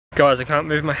Guys, I can't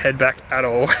move my head back at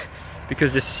all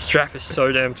because this strap is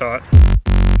so damn tight.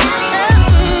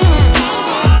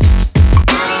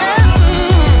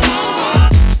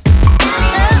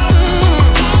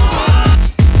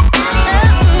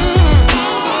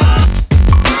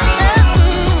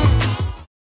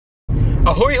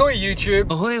 Ahoy hoy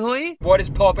YouTube! Ahoy hoy! What is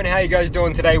poppin'? How you guys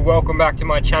doing today? Welcome back to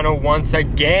my channel once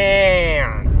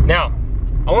again. Now,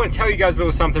 I want to tell you guys a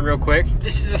little something real quick.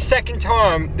 This is the second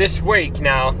time this week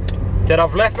now that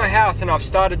I've left my house and I've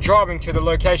started driving to the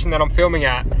location that I'm filming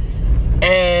at.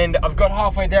 And I've got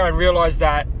halfway there and realized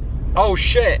that, oh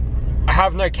shit, I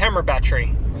have no camera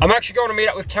battery. I'm actually going to meet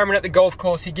up with Cameron at the golf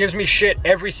course. He gives me shit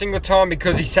every single time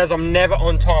because he says I'm never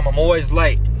on time, I'm always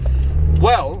late.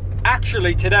 Well,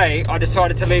 actually today I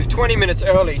decided to leave 20 minutes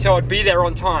early so I'd be there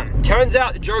on time. Turns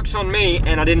out the joke's on me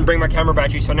and I didn't bring my camera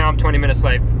battery, so now I'm 20 minutes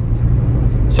late.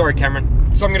 Sorry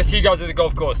Cameron. So I'm gonna see you guys at the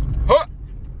golf course.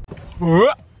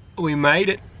 We made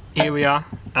it. Here we are,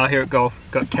 out here at golf.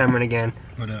 Got Cameron again.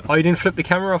 What up? Oh, you didn't flip the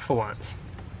camera off for once.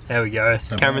 There we go,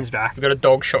 Cameron's back. We've got a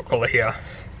dog shot collar here.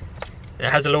 It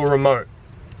has a little remote.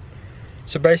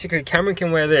 So basically Cameron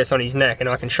can wear this on his neck and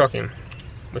I can shock him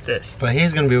with this. But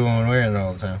he's gonna be the one wearing it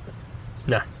all the time.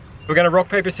 Nah. We're gonna rock,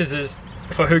 paper, scissors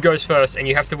for who goes first, and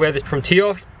you have to wear this from tee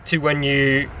off to when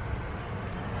you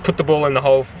put the ball in the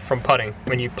hole from putting.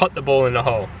 When you putt the ball in the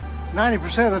hole.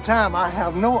 90% of the time, I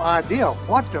have no idea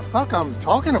what the fuck I'm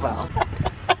talking about.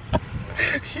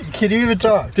 Can you even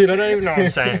talk? Dude, I don't even know what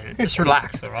I'm saying. Just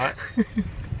relax, alright?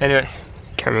 Anyway,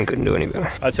 Cameron couldn't do any better.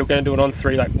 Alright, so we're gonna do it on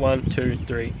three, like 1, 2,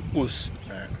 3, oos.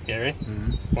 Alright. You ready?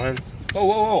 One. Whoa,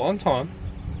 whoa, whoa, on time.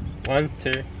 1,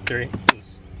 2, 3,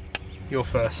 oos. You're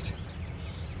first.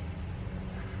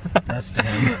 That's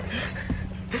damn.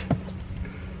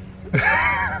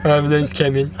 My name's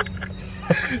Cameron.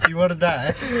 You wanna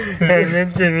die? My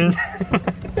name's Cameron.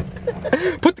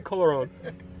 Put the collar on.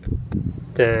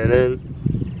 Dun-dun,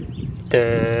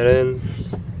 dun-dun,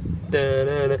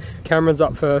 dun-dun. Cameron's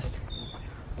up first.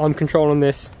 I'm controlling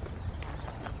this.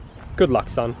 Good luck,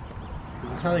 son.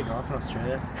 Is this how they golf in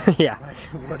Australia? Yeah. Like,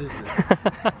 what is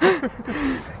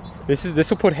this? This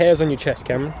will put hairs on your chest,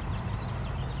 Cameron.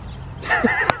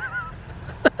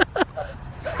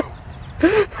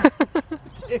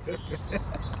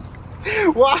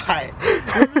 Why?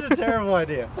 This is a terrible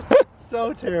idea.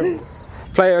 So terrible.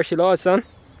 Play her as she lies, son.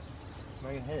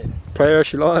 My head. Play her as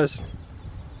she lies.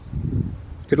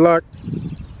 Good luck.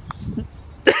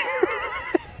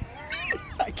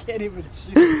 I can't even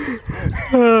shoot.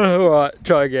 Alright,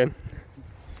 try again.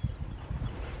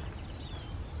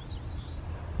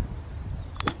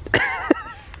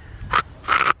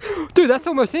 Dude, that's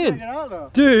almost in.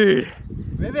 Dude.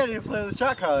 Maybe I need to play with the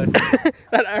shot collar.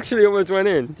 That actually almost went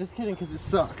in. Just kidding, because it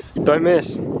sucks. Don't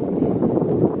miss. You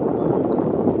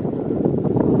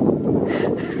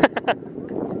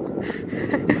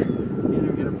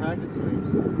didn't get a practice swing.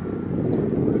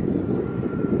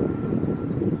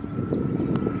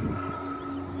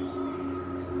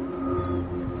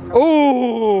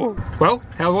 Oh! Well,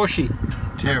 how was she?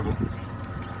 Terrible.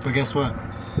 But guess what?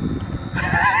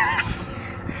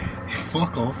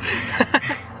 Fuck off.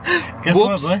 Guess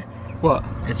Whoops. what, boy? What?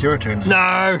 It's your turn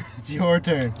now. No! It's your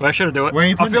turn. Well, I should do it. Where are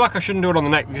you I putting feel it? like I shouldn't do it on the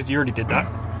neck because you already did that.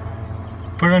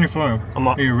 Put it on your forearm. I'm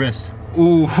not. Or your wrist.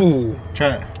 Ooh.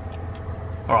 Try it.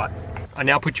 Alright. I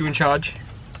now put you in charge.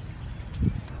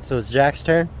 So it's Jack's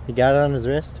turn. He got it on his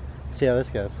wrist. Let's see how this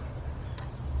goes.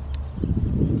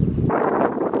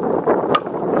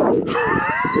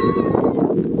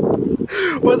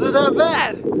 Wasn't that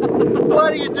bad?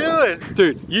 What are you doing?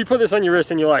 Dude, you put this on your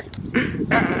wrist and you're like...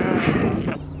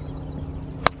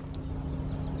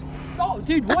 Oh,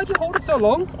 dude, why'd you hold it so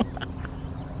long?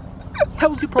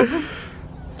 Hell's your problem?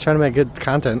 Trying to make good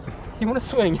content. You want to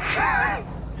swing?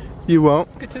 You won't.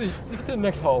 Let's get to the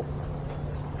next hole.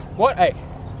 What? Hey,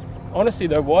 honestly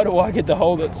though, why do I get to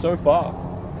hold it so far?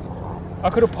 I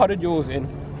could have putted yours in.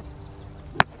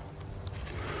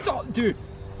 Stop, dude.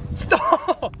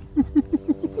 Stop!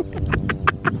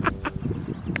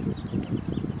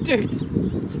 Dude,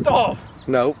 stop!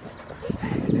 Nope.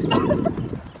 Stop!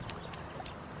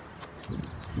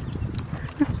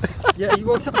 Yeah, you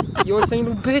want some, little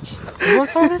bitch? You want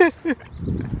some of this?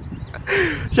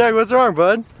 Jack, what's wrong,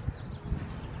 bud?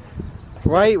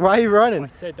 Why are you running? I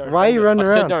said don't. Why are you running I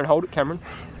said around? don't hold it, Cameron.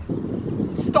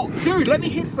 Stop, dude, let me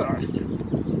hit first.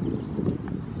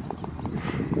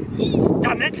 He's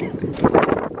done it.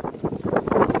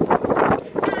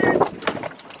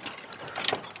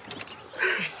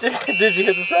 Did you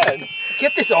hit the sign?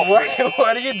 Get this off What, me.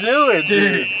 what are you doing,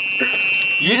 Dude.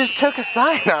 You just took a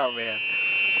sign out, man.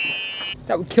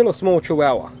 That would kill a small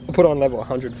chihuahua. I'll put on level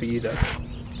 100 for you though.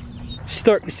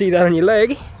 Stoked to see that on your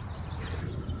leg.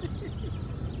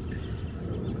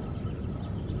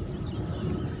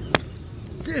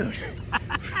 Dude.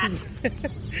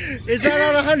 Is that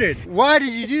on 100? Why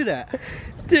did you do that?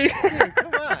 Dude. Dude,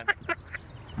 come on.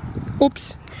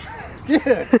 Oops. Dude,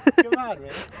 come on,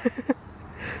 man.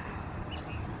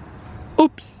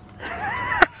 Oops.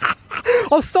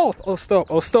 I'll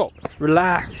stop.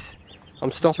 Relax.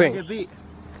 I'm stopping. Get beat.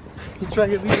 You try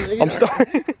to get beat. I'm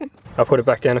stopping. I'll put it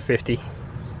back down to 50.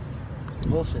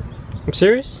 Bullshit. I'm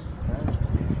serious?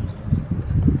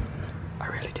 I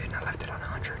really didn't. I left it on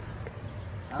 100.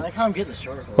 I like how I'm getting the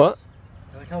short holes. What?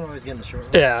 I like how I'm always getting the short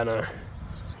holes. Yeah, I know.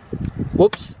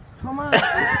 Whoops. Come on.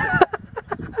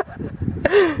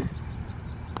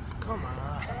 Come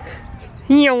on.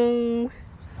 Young.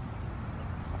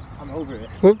 I'm over it.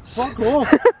 Whoops. Fuck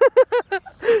off.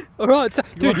 Alright, so,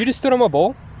 dude, you just stood on my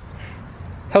ball.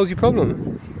 How's your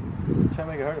problem? Try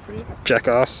to make it harder for you.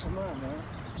 Jackass. Come on, man.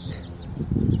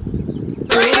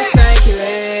 Do the stanky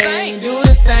leg, do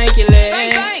the stanky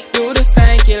leg, do the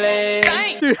stanky leg.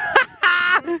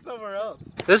 Somewhere else.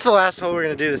 This is the last hole we're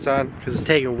gonna do this on because it's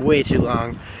taking way too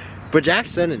long. But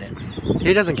Jack's sending it.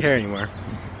 He doesn't care anymore.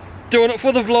 Doing it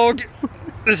for the vlog.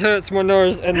 This hurts my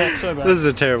nose and neck so bad. This is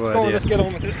a terrible Come on, idea. let's get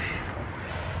on with it.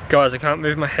 Guys, I can't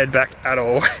move my head back at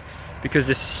all because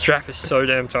this strap is so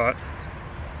damn tight.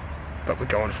 But we're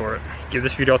going for it. Give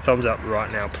this video a thumbs up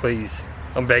right now, please.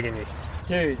 I'm begging you.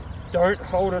 Dude, don't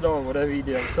hold it on, whatever you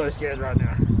do. I'm so scared right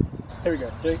now. Here we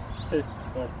go. 3, 2,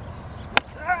 1.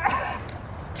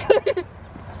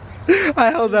 I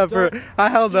held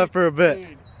that for a bit.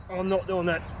 Dude, I'm not doing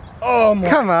that. Oh my.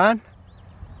 Come on.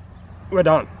 We're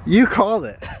done. You called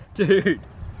it. Dude. You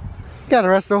got the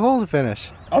rest of the hole to finish.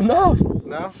 I'm not.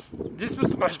 No? This was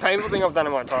the most painful thing I've done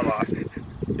in my entire life.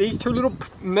 These two little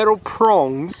metal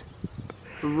prongs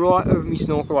right over me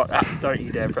snorkel like that. Don't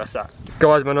you dare press that.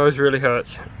 Guys, my nose really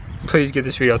hurts. Please give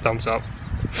this video a thumbs up.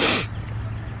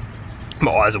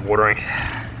 My eyes are watering.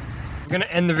 I'm gonna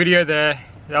end the video there.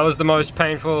 That was the most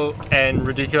painful and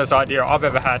ridiculous idea I've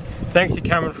ever had. Thanks to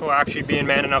Cameron for actually being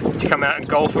man enough to come out and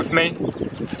golf with me.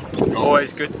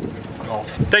 Always good. Golf.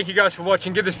 Thank you guys for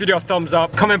watching. Give this video a thumbs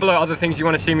up. Comment below other things you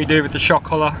want to see me do with the shock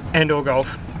collar and or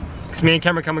golf. Because me and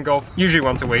Cameron come and golf usually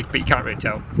once a week, but you can't really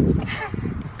tell.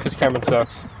 Because Cameron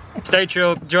sucks. Stay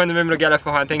chill, join the movement or get left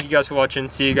behind. Thank you guys for watching.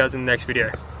 See you guys in the next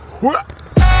video.